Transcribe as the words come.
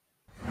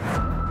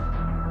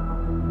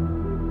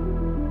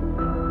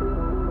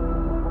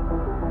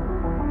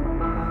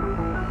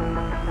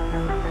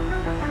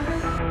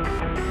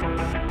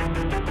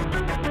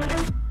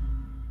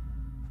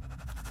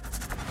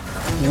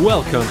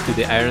Welcome to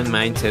the Iron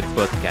Mindset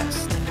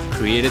Podcast,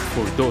 created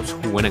for those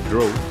who want to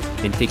grow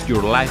and take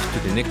your life to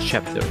the next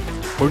chapter,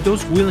 or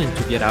those willing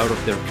to get out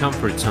of their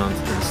comfort zones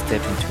and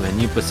step into a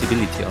new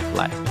possibility of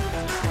life.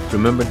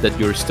 Remember that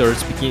your story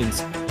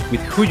begins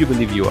with who you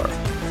believe you are.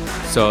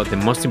 So the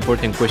most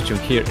important question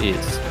here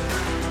is,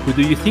 who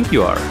do you think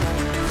you are?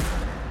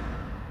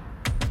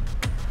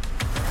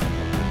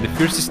 The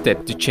first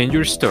step to change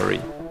your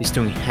story is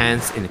to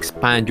enhance and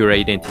expand your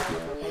identity.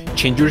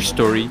 Change your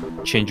story,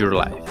 change your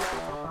life.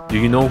 Do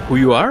you know who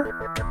you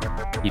are?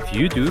 If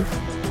you do,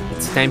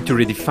 it's time to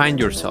redefine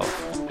yourself.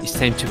 It's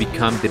time to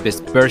become the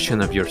best version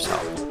of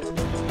yourself.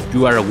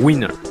 You are a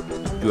winner.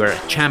 You are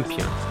a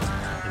champion.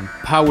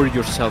 Empower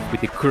yourself with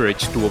the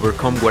courage to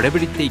overcome whatever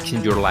it takes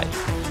in your life.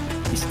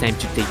 It's time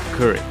to take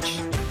courage.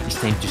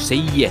 It's time to say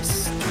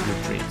yes to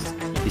your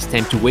dreams. It's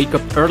time to wake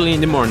up early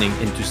in the morning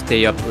and to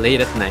stay up late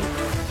at night.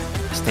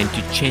 It's time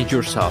to change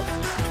yourself,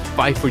 to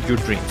fight for your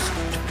dreams,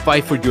 to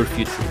fight for your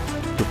future,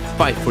 to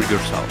fight for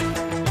yourself.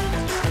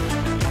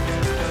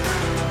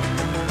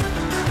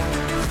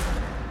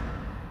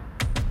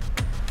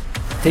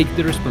 Take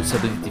the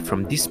responsibility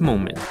from this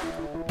moment.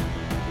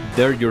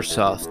 Dare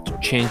yourself to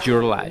change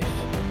your life.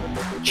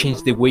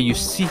 Change the way you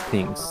see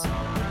things.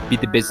 Be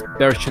the best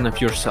version of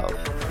yourself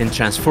and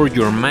transform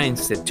your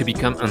mindset to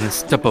become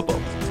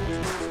unstoppable.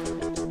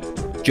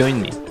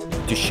 Join me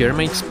to share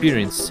my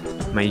experience,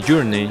 my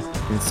journey,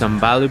 and some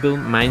valuable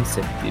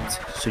mindset tips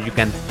so you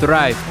can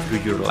thrive through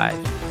your life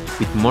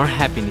with more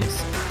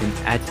happiness and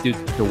attitude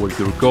toward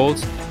your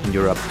goals and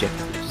your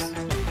objectives.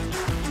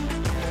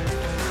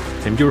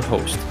 I'm your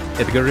host,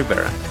 Edgar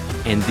Rivera,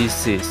 and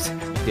this is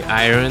the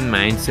Iron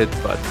Mindset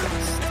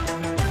Podcast.